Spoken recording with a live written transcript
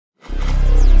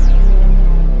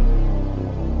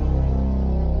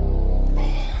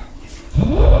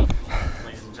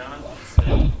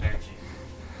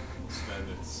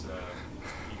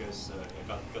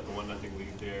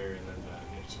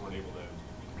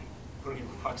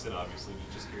pucks in, obviously.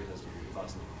 Just curious as to your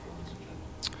thoughts on the performance in general.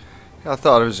 Yeah, I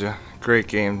thought it was a great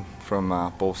game from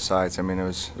both sides. I mean,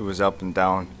 it was up and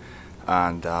down,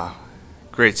 and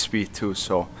great speed too.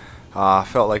 So I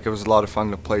felt like it was a lot of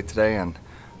fun to play today, and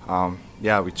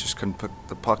yeah, we just couldn't put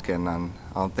the puck in, and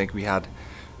I don't think we had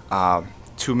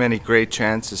too many great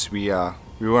chances. We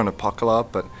were on the puck a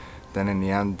lot, but then in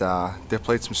the end, they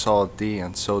played some solid D,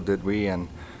 and so did we. And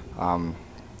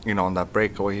you know, on that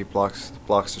breakaway, he blocks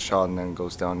the shot and then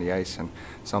goes down the ice, and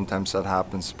sometimes that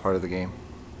happens, part of the game.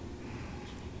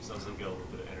 Sounds like you got a little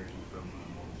bit of energy from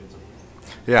all the kids over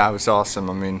there. Yeah, it was awesome.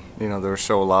 I mean, you know, they were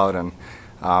so loud, and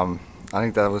I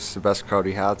think that was the best crowd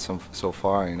we had so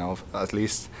far. You know, at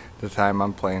least the time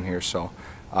I'm playing here. So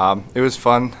it was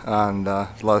fun, and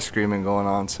a lot of screaming going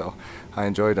on. So I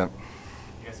enjoyed it.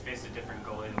 You guys faced a different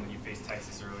goalie than when you faced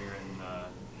Texas earlier in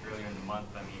the month.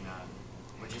 I mean,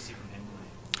 what did you see from him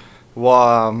tonight?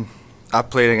 Well, I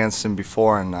played against him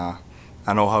before, and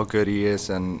I know how good he is,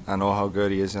 and I know how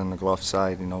good he is on the glove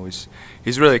side. You know,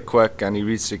 he's really quick, and he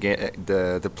reads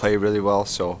the play really well.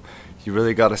 So you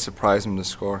really got to surprise him to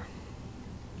score.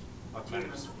 What do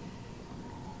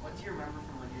you remember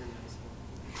from when you were in middle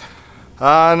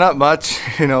school? Not much.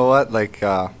 You know what? Like,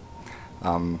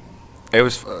 it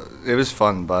was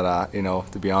fun, but you know,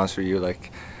 to be honest with you,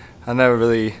 like,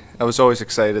 I was always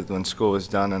excited when school was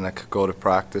done and I could go to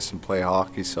practice and play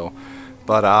hockey. So,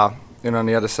 but you know, on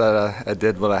the other side, I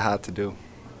did what I had to do.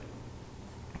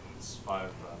 It's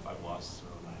five losses in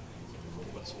a row, 9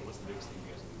 games. What's the biggest thing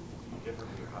you guys do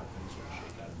differently, or how do things sort of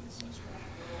shake out in this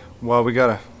stretch? Well,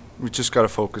 we just gotta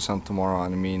focus on tomorrow.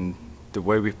 And I mean, the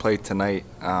way we played tonight,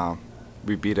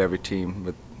 we beat every team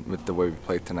with the way we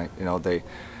played tonight. You know,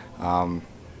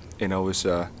 you know,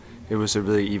 it was a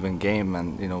really even game,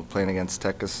 and you know, playing against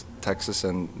Texas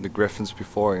and the Griffins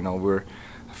before, you know,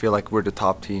 I feel like we're the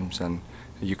top teams, and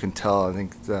you can tell. I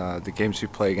think the games we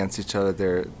play against each other,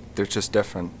 they're just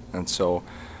different. And so,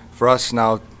 for us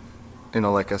now, you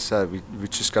know, like I said, we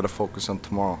just got to focus on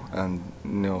tomorrow, and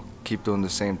you know, keep doing the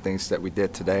same things that we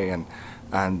did today,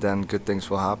 and then good things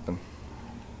will happen.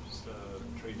 Just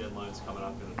trade deadlines coming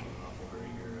up in a awful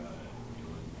hurry here. You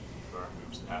know, if there are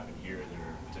moves that happen here, there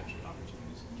are potentially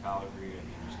opportunities in Calgary, and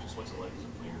just what's it like as a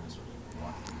player to sort of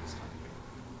walk through this time of year?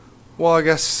 Well, I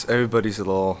guess everybody's a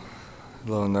little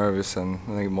nervous, and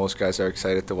I think most guys are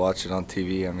excited to watch it on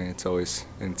TV. I mean, it's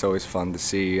always fun to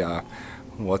see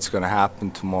what's going to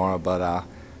happen tomorrow. But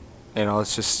you know,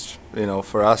 it's just, you know,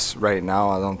 for us right now,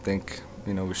 I don't think,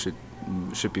 you know, we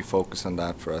should be focused on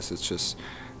that. For us, it's just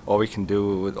all we can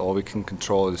do, all we can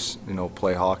control is, you know,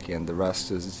 play hockey, and the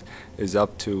rest is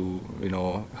up to, you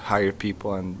know, higher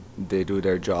people, and they do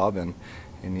their job. And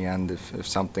in the end, if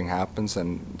something happens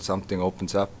and something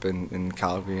opens up in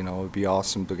Calgary, you know, it would be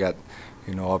awesome to get,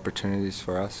 you know, opportunities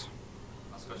for us.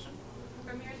 Last question.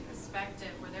 From your perspective,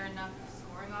 were there enough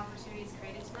scoring opportunities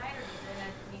created tonight, or does there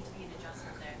need to be an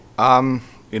adjustment there?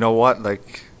 You know what?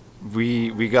 Like,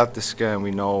 we got the skin,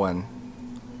 we know,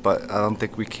 but I don't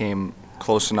think we came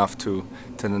close enough to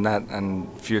the net, and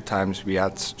a few times we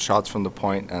had shots from the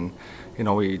point, and you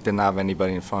know, we didn't have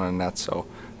anybody in front of the net. So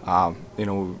you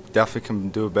know, we definitely can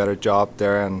do a better job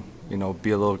there, and you know, be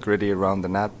a little gritty around the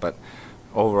net. But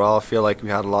overall, I feel like we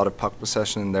had a lot of puck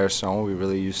possession in their zone. We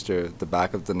really used the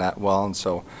back of the net well, and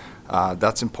so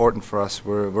that's important for us.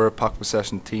 We're a puck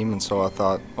possession team, and so I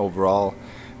thought overall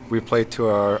we played to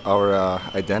our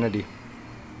identity.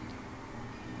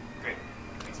 Great.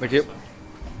 Thank you.